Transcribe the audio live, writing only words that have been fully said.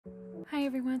Hi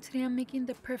everyone, today I'm making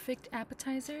the perfect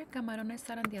appetizer, Camarones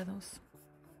Zarandeados.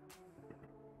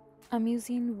 I'm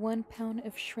using 1 pound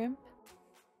of shrimp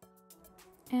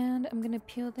and I'm gonna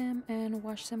peel them and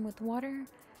wash them with water.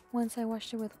 Once I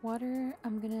wash it with water,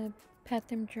 I'm gonna pat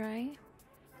them dry.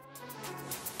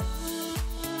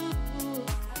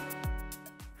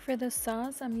 For the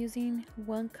sauce, I'm using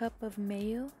 1 cup of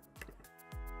mayo,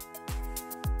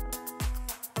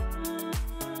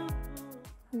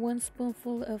 1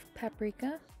 spoonful of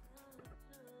paprika,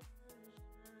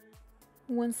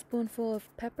 1 spoonful of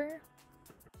pepper,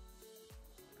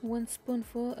 1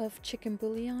 spoonful of chicken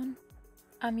bouillon.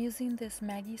 I'm using this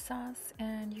Maggi sauce,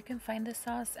 and you can find the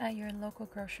sauce at your local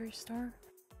grocery store.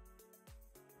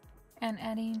 And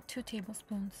adding 2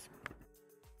 tablespoons.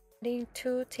 Adding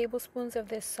 2 tablespoons of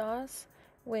this sauce,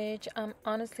 which I'm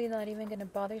honestly not even gonna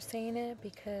bother saying it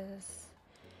because,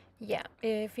 yeah,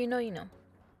 if you know, you know.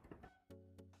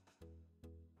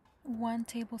 1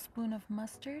 tablespoon of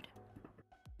mustard,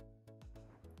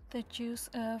 the juice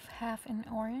of half an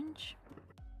orange,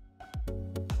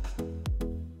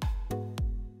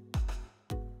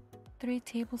 3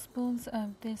 tablespoons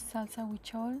of this Salsa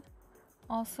Huicho.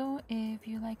 Also, if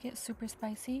you like it super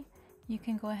spicy, you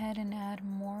can go ahead and add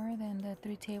more than the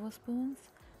 3 tablespoons,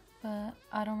 but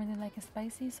I don't really like it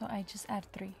spicy, so I just add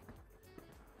 3.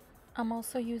 I'm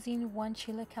also using 1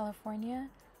 chile California,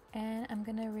 and I'm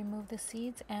gonna remove the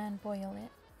seeds and boil it.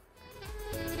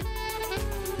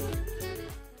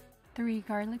 3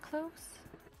 garlic cloves,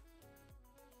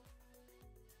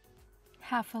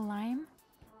 half a lime,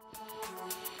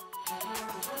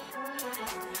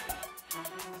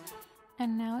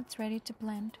 and now it's ready to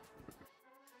blend.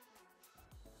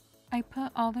 I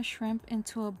put all the shrimp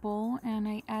into a bowl and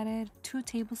I added 2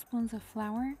 tablespoons of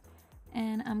flour,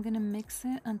 and I'm gonna mix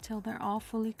it until they're all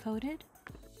fully coated.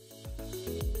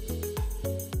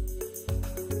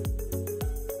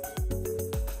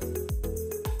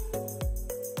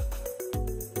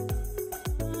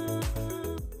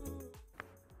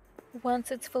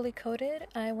 Once it's fully coated,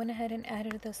 I went ahead and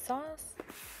added the sauce.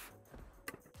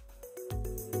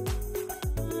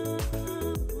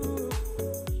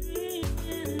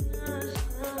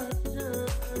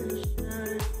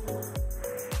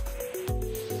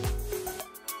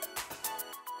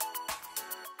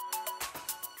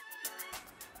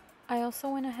 I also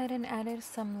went ahead and added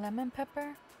some lemon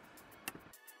pepper.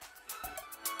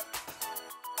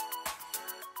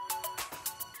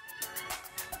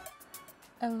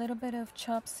 A little bit of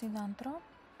chopped cilantro.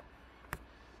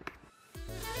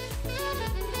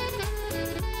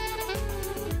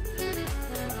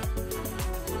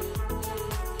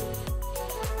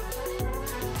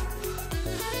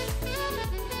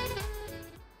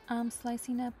 I'm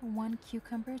slicing up 1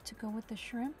 cucumber to go with the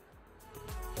shrimp.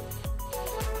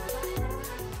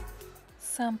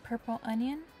 Some purple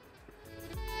onion.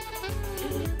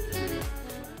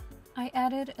 I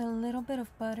added a little bit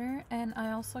of butter, and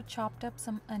I also chopped up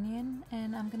some onion,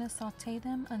 and I'm gonna saute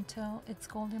them until it's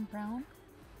golden brown.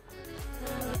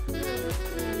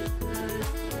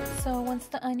 So once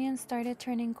the onion started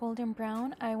turning golden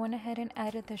brown, I went ahead and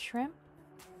added the shrimp.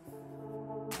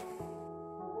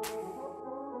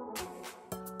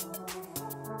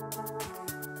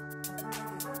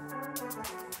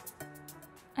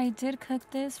 I did cook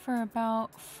this for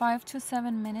about 5 to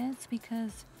 7 minutes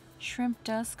because shrimp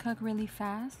does cook really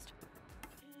fast.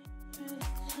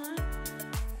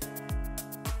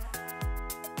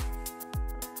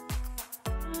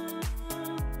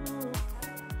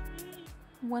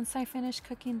 Once I finished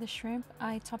cooking the shrimp,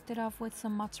 I topped it off with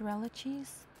some mozzarella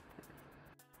cheese.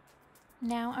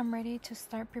 Now I'm ready to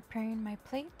start preparing my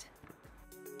plate.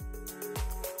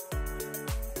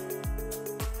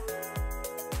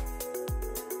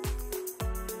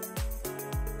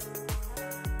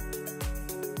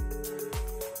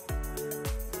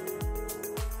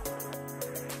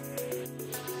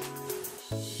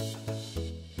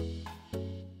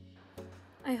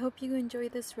 I hope you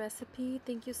enjoyed this recipe.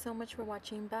 Thank you so much for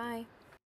watching. Bye.